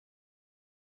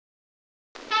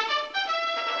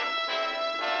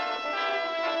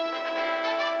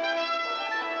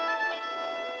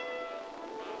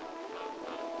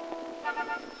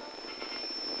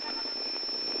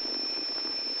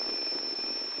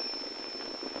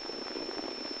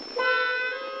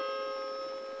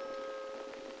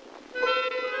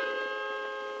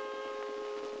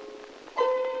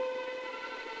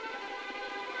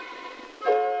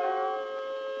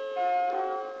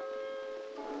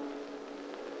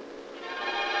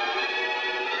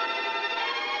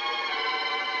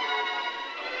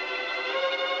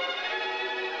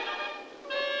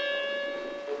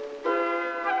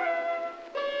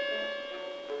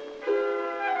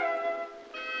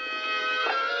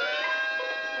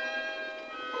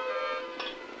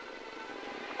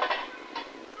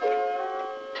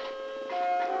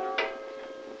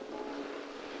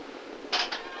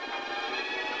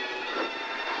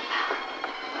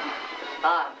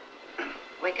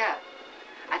Wake up.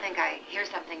 I think I hear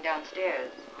something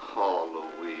downstairs.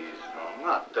 Oh, Louise, no,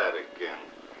 not that again.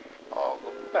 Oh,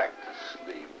 go back to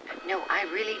sleep. No, I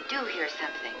really do hear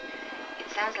something.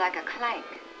 It sounds like a clank.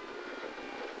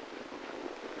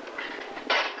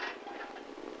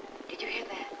 Did you hear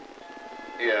that?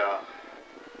 Yeah,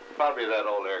 probably that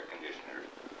old air conditioner.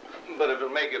 But if it'll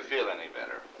make you feel any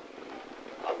better,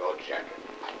 I'll go check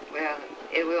it. Well,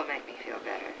 it will make me feel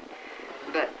better.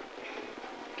 But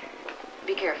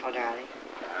be careful, darling.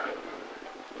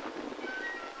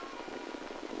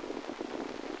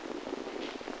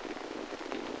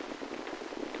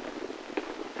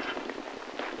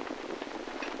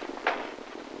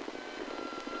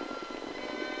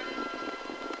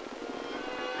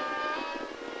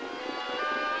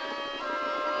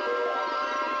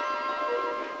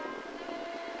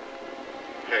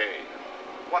 Hey,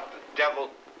 what the devil?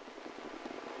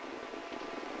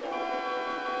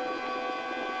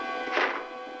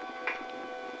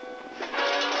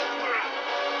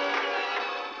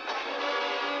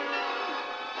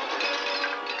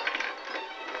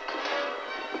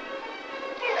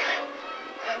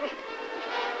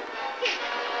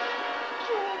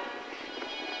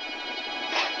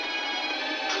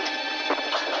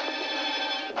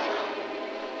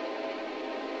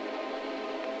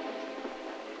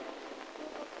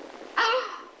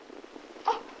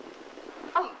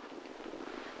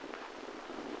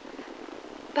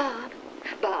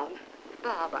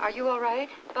 Bob, are you all right?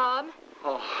 Bob?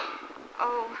 Oh.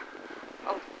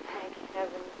 Oh, thank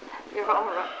heavens. You're all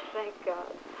right. Thank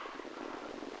God.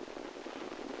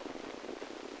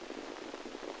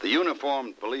 The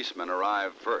uniformed policemen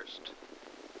arrive first.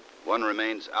 One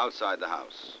remains outside the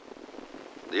house.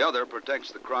 The other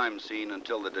protects the crime scene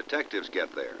until the detectives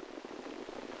get there.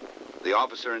 The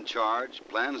officer in charge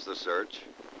plans the search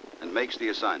and makes the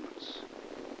assignments.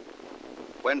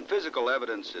 When physical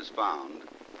evidence is found,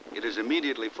 it is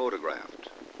immediately photographed.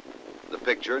 The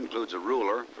picture includes a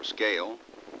ruler for scale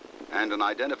and an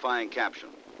identifying caption.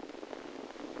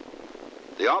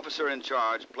 The officer in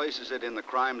charge places it in the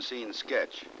crime scene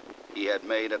sketch he had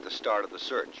made at the start of the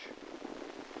search.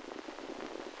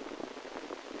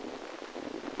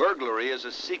 Burglary is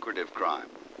a secretive crime.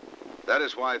 That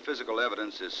is why physical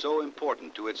evidence is so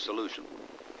important to its solution.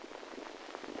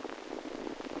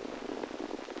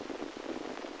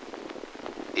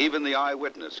 Even the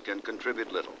eyewitness can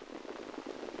contribute little.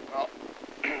 Well,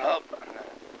 no,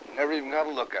 never even got a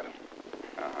look at him.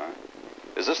 Uh-huh.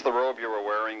 Is this the robe you were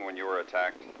wearing when you were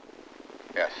attacked?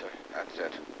 Yes, sir, that's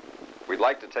it. We'd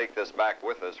like to take this back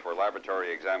with us for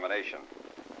laboratory examination.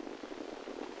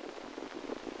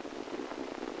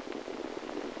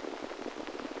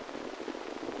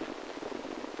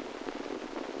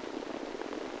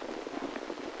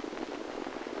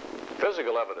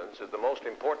 Physical evidence is the most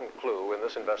important clue in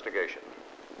this investigation,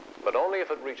 but only if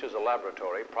it reaches a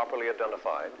laboratory properly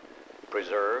identified,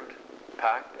 preserved,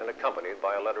 packed, and accompanied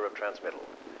by a letter of transmittal.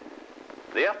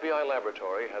 The FBI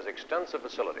laboratory has extensive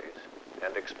facilities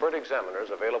and expert examiners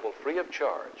available free of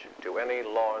charge to any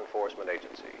law enforcement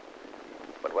agency.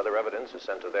 But whether evidence is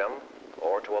sent to them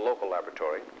or to a local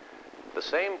laboratory, the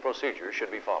same procedure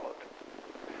should be followed.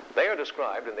 They are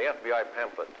described in the FBI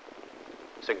pamphlet,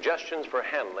 Suggestions for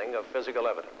Handling of Physical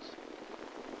Evidence.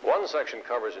 One section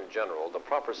covers in general the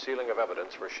proper sealing of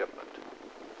evidence for shipment.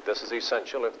 This is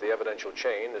essential if the evidential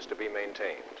chain is to be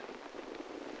maintained.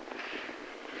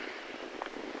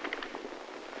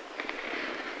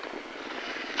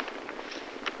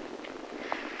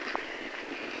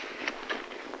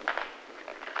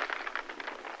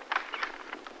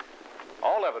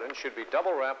 All evidence should be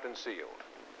double wrapped and sealed.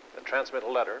 The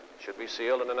transmittal letter should be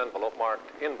sealed in an envelope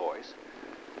marked invoice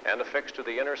and affixed to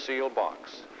the inner seal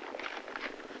box.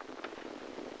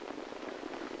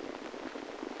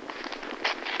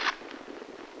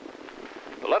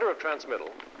 The letter of transmittal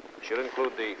should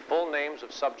include the full names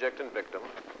of subject and victim,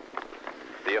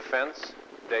 the offense,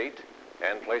 date,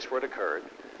 and place where it occurred,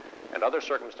 and other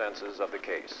circumstances of the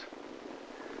case.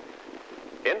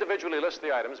 Individually list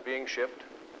the items being shipped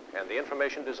and the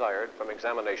information desired from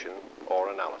examination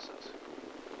or analysis.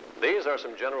 These are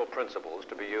some general principles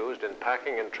to be used in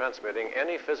packing and transmitting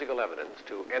any physical evidence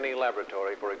to any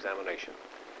laboratory for examination.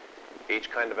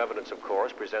 Each kind of evidence, of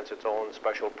course, presents its own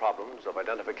special problems of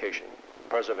identification,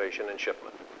 preservation, and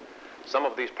shipment. Some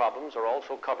of these problems are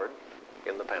also covered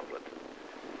in the pamphlet.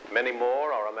 Many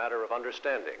more are a matter of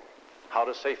understanding how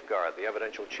to safeguard the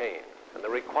evidential chain and the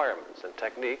requirements and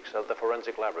techniques of the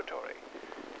forensic laboratory.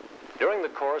 During the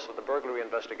course of the burglary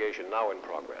investigation now in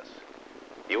progress,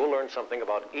 you will learn something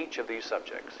about each of these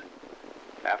subjects.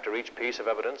 After each piece of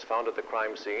evidence found at the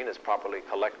crime scene is properly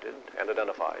collected and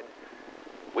identified,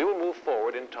 We will move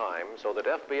forward in time so that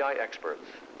FBI experts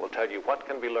will tell you what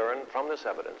can be learned from this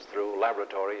evidence through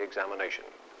laboratory examination.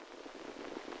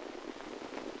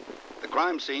 The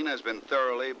crime scene has been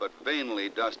thoroughly but vainly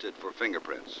dusted for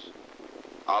fingerprints.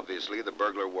 Obviously, the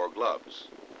burglar wore gloves.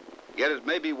 Yet it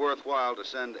may be worthwhile to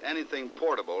send anything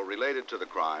portable related to the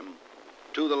crime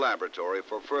to the laboratory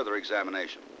for further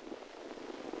examination.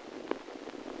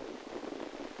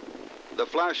 The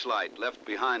flashlight left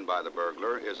behind by the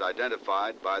burglar is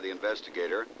identified by the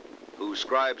investigator, who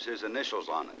scribes his initials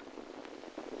on it.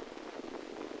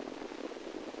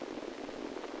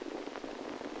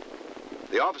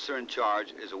 The officer in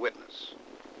charge is a witness.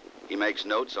 He makes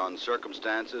notes on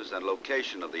circumstances and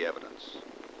location of the evidence.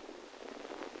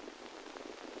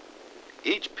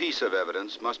 Each piece of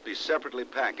evidence must be separately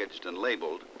packaged and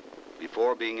labeled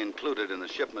before being included in the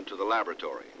shipment to the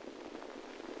laboratory.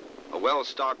 A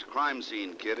well-stocked crime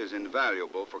scene kit is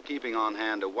invaluable for keeping on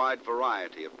hand a wide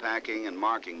variety of packing and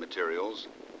marking materials,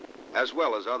 as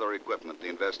well as other equipment the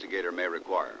investigator may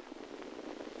require.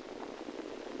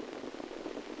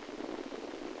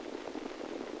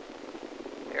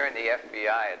 Here in the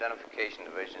FBI Identification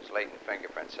Division's latent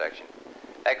fingerprint section,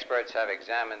 experts have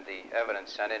examined the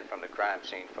evidence sent in from the crime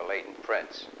scene for latent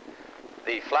prints.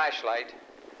 The flashlight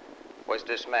was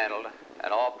dismantled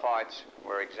and all parts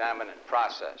were examined and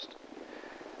processed.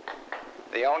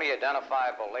 The only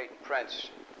identifiable latent prints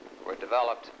were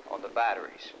developed on the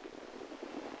batteries.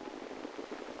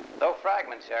 Though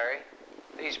fragmentary,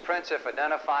 these prints, if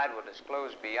identified, will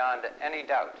disclose beyond any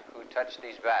doubt who touched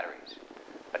these batteries.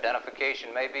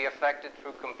 Identification may be effected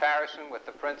through comparison with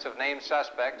the prints of named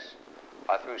suspects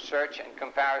or through search and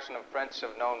comparison of prints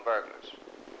of known burglars.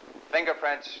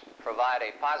 Fingerprints provide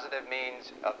a positive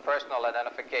means of personal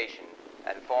identification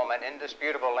and form an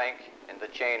indisputable link in the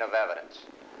chain of evidence.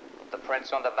 The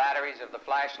prints on the batteries of the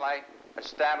flashlight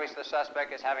establish the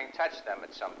suspect as having touched them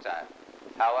at some time.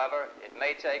 However, it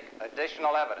may take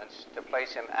additional evidence to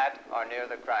place him at or near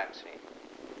the crime scene.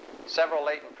 Several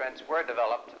latent prints were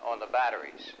developed on the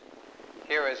batteries.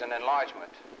 Here is an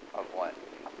enlargement of one.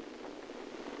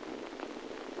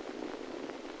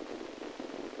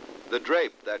 The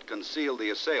drape that concealed the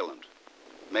assailant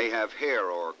may have hair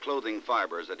or clothing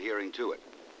fibers adhering to it.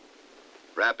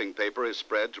 Wrapping paper is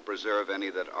spread to preserve any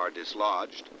that are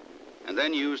dislodged, and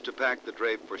then used to pack the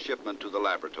drape for shipment to the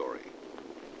laboratory.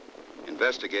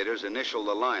 Investigators initial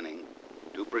the lining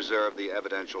to preserve the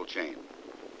evidential chain.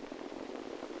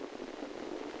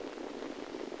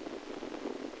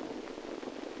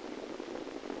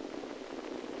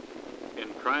 In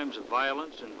crimes of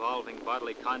violence involving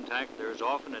bodily contact, there is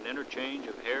often an interchange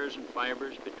of hairs and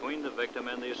fibers between the victim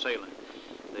and the assailant.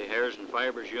 The Hairs and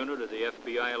Fibers Unit of the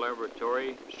FBI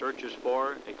laboratory searches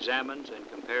for, examines,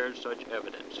 and compares such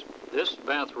evidence. This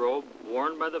bathrobe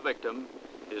worn by the victim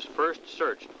is first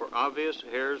searched for obvious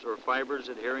hairs or fibers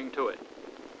adhering to it.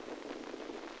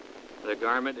 The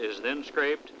garment is then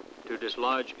scraped to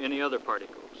dislodge any other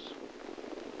particles.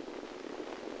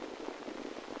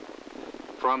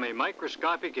 From a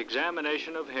microscopic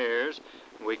examination of hairs,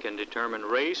 we can determine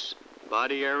race,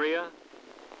 body area,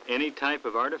 any type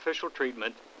of artificial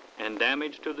treatment, and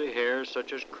damage to the hairs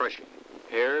such as crushing.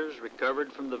 Hairs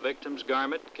recovered from the victim's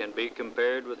garment can be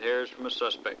compared with hairs from a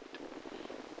suspect.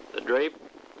 The drape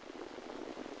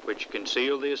which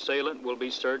concealed the assailant will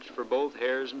be searched for both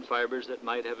hairs and fibers that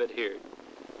might have adhered.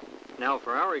 Now,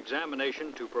 for our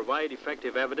examination to provide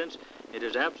effective evidence, it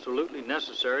is absolutely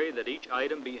necessary that each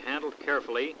item be handled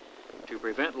carefully to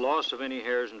prevent loss of any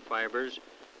hairs and fibers,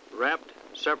 wrapped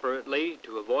separately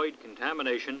to avoid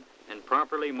contamination, and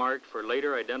properly marked for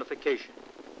later identification.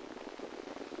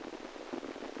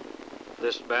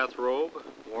 This bathrobe,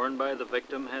 worn by the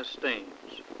victim, has stains.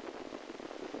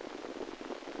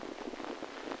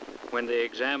 When the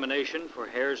examination for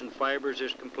hairs and fibers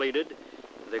is completed,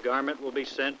 the garment will be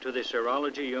sent to the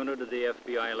serology unit of the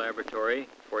FBI laboratory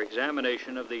for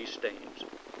examination of these stains.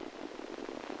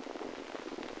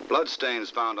 Blood stains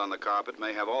found on the carpet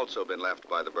may have also been left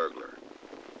by the burglar.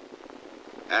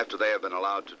 After they have been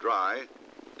allowed to dry,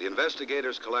 the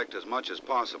investigators collect as much as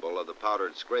possible of the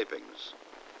powdered scrapings.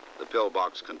 The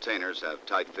pillbox containers have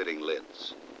tight-fitting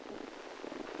lids.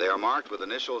 They are marked with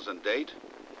initials and date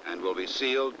and will be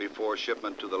sealed before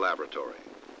shipment to the laboratory.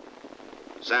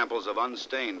 Samples of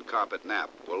unstained carpet nap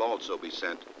will also be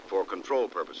sent for control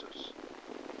purposes.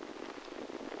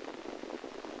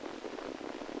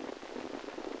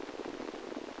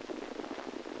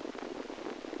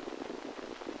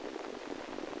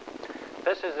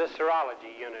 This is the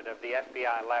serology unit of the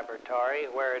FBI laboratory,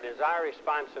 where it is our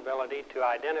responsibility to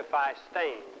identify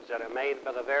stains that are made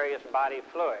by the various body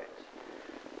fluids: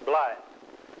 blood,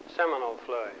 seminal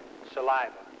fluid,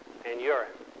 saliva, and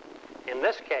urine. In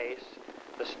this case,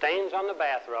 the stains on the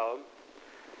bathrobe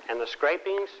and the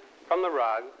scrapings from the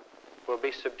rug will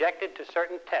be subjected to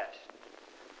certain tests.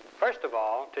 First of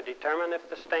all, to determine if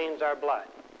the stains are blood,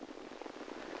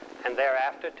 and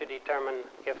thereafter to determine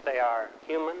if they are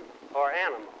human or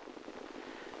animal.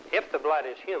 If the blood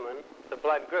is human, the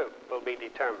blood group will be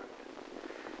determined.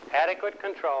 Adequate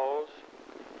controls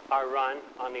are run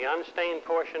on the unstained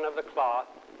portion of the cloth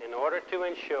in order to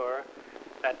ensure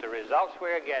that the results we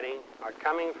are getting are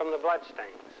coming from the blood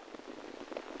stains.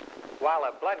 While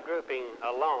a blood grouping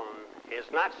alone is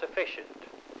not sufficient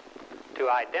to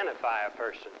identify a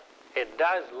person, it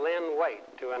does lend weight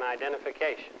to an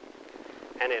identification,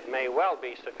 and it may well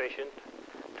be sufficient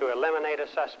to eliminate a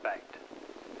suspect.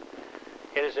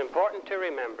 It is important to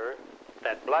remember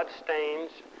that blood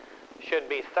stains should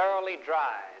be thoroughly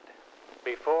dried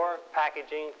before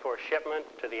packaging for shipment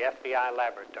to the FBI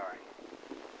laboratory.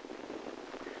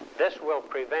 This will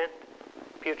prevent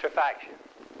putrefaction.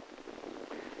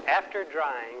 After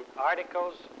drying,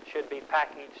 articles should be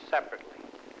packaged separately.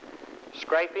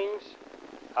 Scrapings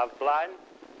of blood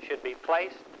should be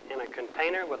placed in a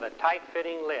container with a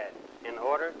tight-fitting lid in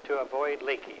order to avoid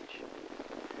leakage.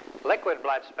 Liquid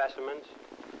blood specimens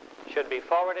should be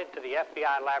forwarded to the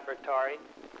FBI laboratory,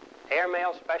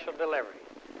 airmail special delivery,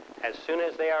 as soon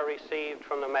as they are received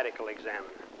from the medical examiner.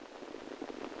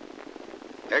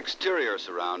 Exterior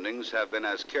surroundings have been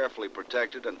as carefully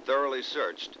protected and thoroughly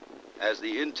searched as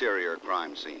the interior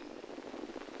crime scene.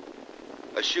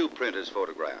 A shoe print is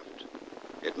photographed.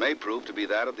 It may prove to be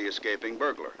that of the escaping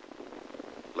burglar.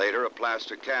 Later, a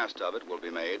plaster cast of it will be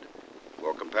made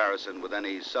for comparison with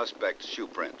any suspect's shoe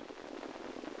print.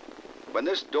 When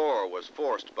this door was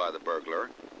forced by the burglar,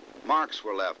 marks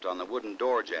were left on the wooden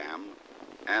door jamb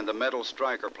and the metal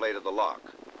striker plate of the lock.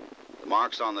 The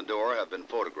marks on the door have been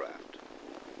photographed.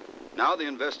 Now the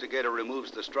investigator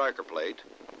removes the striker plate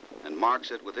and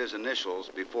marks it with his initials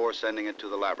before sending it to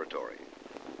the laboratory.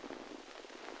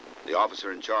 The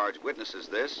officer in charge witnesses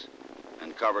this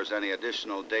and covers any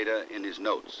additional data in his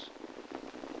notes.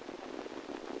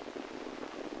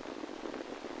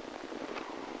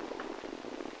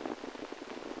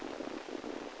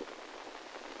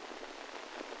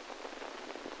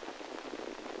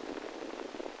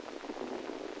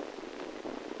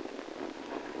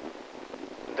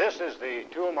 This is the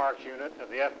tool marks unit of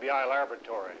the FBI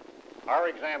laboratory. Our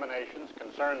examinations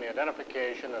concern the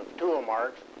identification of tool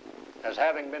marks as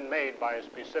having been made by a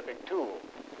specific tool.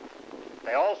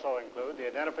 They also include the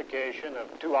identification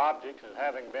of two objects as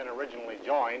having been originally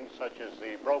joined, such as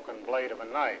the broken blade of a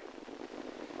knife.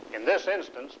 In this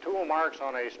instance, tool marks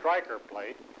on a striker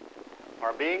plate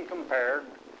are being compared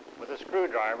with a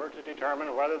screwdriver to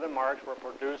determine whether the marks were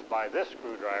produced by this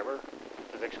screwdriver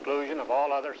to the exclusion of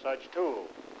all other such tools.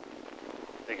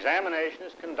 The examination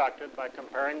is conducted by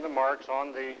comparing the marks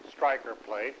on the striker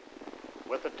plate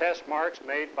with the test marks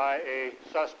made by a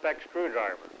suspect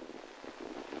screwdriver.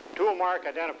 Tool mark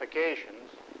identifications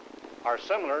are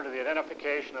similar to the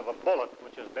identification of a bullet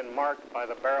which has been marked by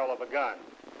the barrel of a gun.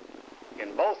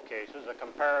 In both cases, a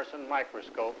comparison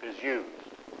microscope is used.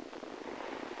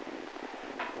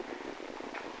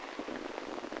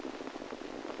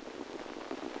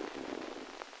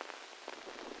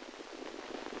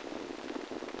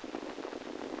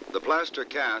 The plaster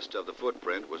cast of the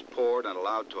footprint was poured and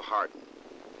allowed to harden.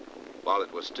 While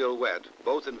it was still wet,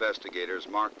 both investigators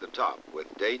marked the top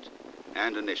with date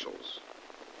and initials.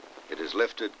 It is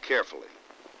lifted carefully,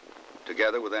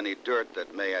 together with any dirt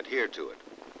that may adhere to it.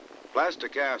 Plaster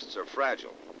casts are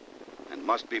fragile and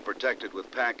must be protected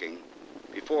with packing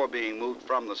before being moved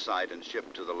from the site and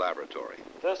shipped to the laboratory.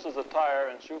 This is the tire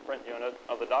and shoe print unit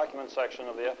of the document section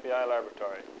of the FBI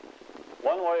laboratory.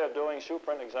 One way of doing shoe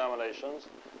print examinations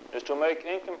is to make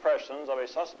ink impressions of a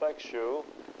suspect's shoe,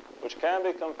 which can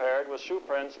be compared with shoe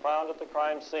prints found at the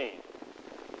crime scene.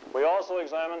 We also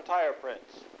examine tire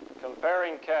prints,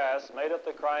 comparing casts made at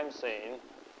the crime scene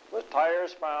with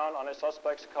tires found on a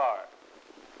suspect's car.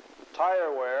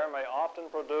 Tire wear may often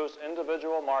produce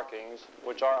individual markings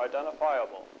which are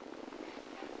identifiable.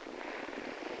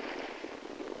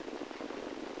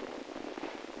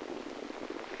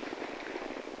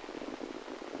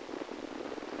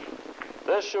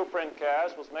 This shoe print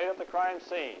cast was made at the crime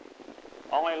scene.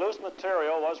 Only loose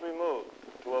material was removed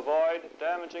to avoid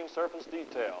damaging surface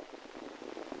detail.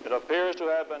 It appears to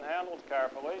have been handled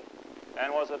carefully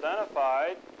and was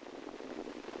identified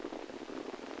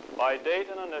by date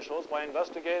and initials by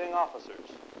investigating officers.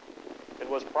 It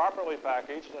was properly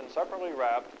packaged and separately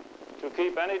wrapped to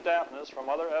keep any dampness from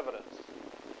other evidence.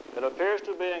 It appears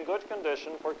to be in good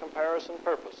condition for comparison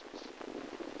purposes.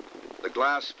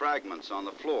 glass fragments on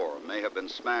the floor may have been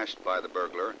smashed by the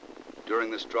burglar during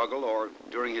the struggle or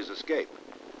during his escape.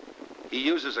 He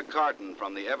uses a carton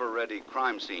from the ever-ready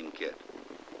crime scene kit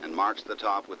and marks the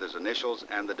top with his initials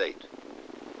and the date.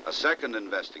 A second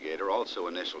investigator also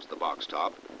initials the box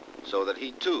top so that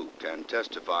he too can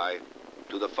testify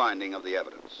to the finding of the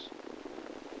evidence.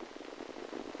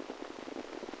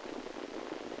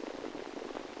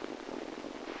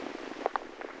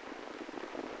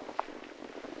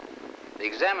 The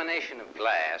examination of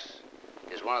glass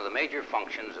is one of the major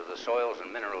functions of the Soils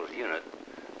and Minerals Unit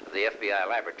of the FBI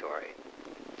laboratory.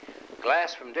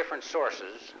 Glass from different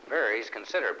sources varies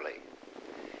considerably.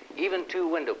 Even two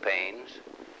window panes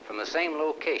from the same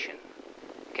location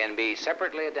can be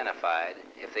separately identified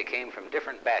if they came from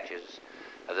different batches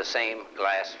of the same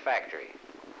glass factory.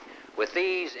 With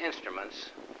these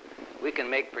instruments, we can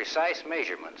make precise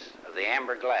measurements of the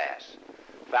amber glass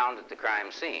found at the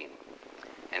crime scene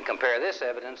and compare this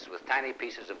evidence with tiny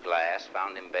pieces of glass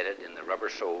found embedded in the rubber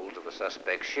soles of a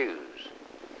suspect's shoes.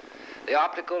 The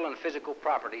optical and physical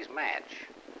properties match,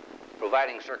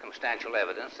 providing circumstantial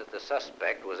evidence that the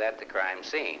suspect was at the crime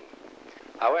scene.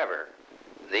 However,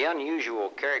 the unusual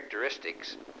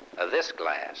characteristics of this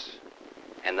glass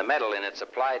and the metal in its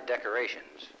applied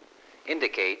decorations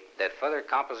indicate that further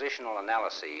compositional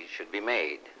analyses should be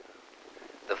made.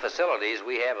 The facilities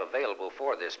we have available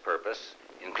for this purpose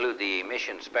include the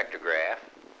emission spectrograph,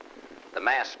 the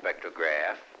mass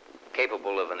spectrograph,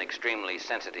 capable of an extremely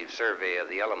sensitive survey of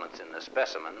the elements in the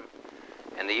specimen,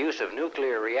 and the use of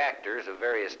nuclear reactors of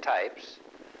various types,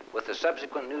 with the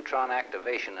subsequent neutron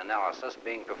activation analysis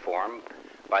being performed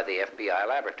by the FBI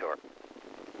laboratory.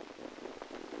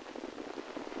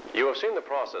 You have seen the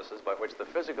processes by which the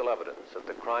physical evidence at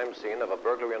the crime scene of a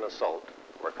burglary and assault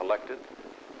were collected,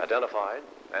 identified,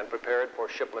 and prepared for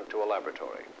shipment to a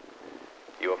laboratory.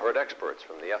 You have heard experts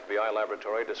from the FBI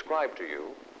laboratory describe to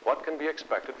you what can be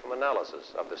expected from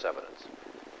analysis of this evidence.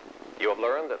 You have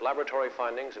learned that laboratory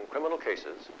findings in criminal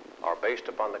cases are based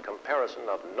upon the comparison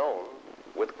of known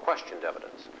with questioned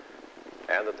evidence,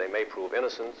 and that they may prove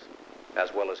innocence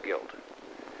as well as guilt.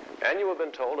 And you have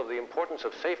been told of the importance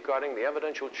of safeguarding the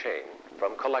evidential chain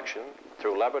from collection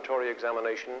through laboratory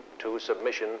examination to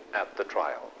submission at the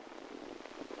trial.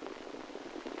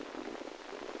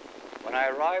 When I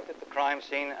arrived at the crime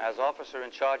scene as officer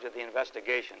in charge of the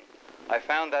investigation, I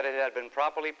found that it had been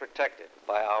properly protected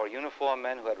by our uniformed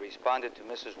men who had responded to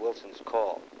Mrs. Wilson's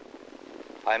call.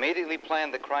 I immediately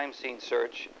planned the crime scene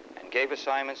search and gave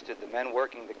assignments to the men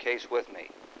working the case with me.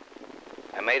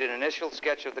 I made an initial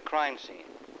sketch of the crime scene,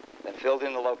 then filled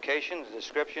in the location and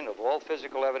description of all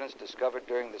physical evidence discovered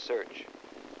during the search.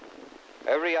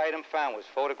 Every item found was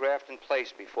photographed and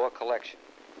placed before collection.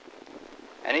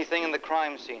 Anything in the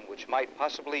crime scene which might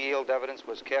possibly yield evidence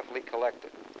was carefully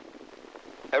collected.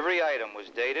 Every item was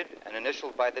dated and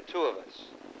initialed by the two of us,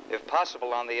 if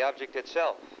possible on the object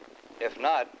itself, if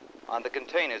not, on the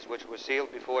containers which were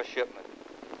sealed before shipment.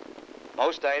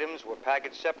 Most items were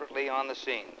packaged separately on the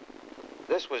scene.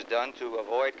 This was done to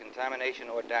avoid contamination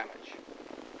or damage.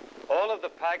 All of the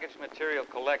packaged material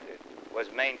collected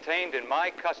was maintained in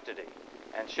my custody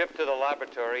and shipped to the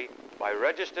laboratory by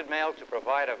registered mail to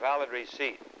provide a valid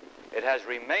receipt. It has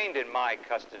remained in my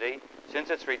custody since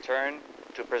its return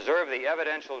to preserve the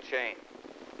evidential chain.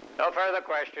 No further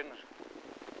questions.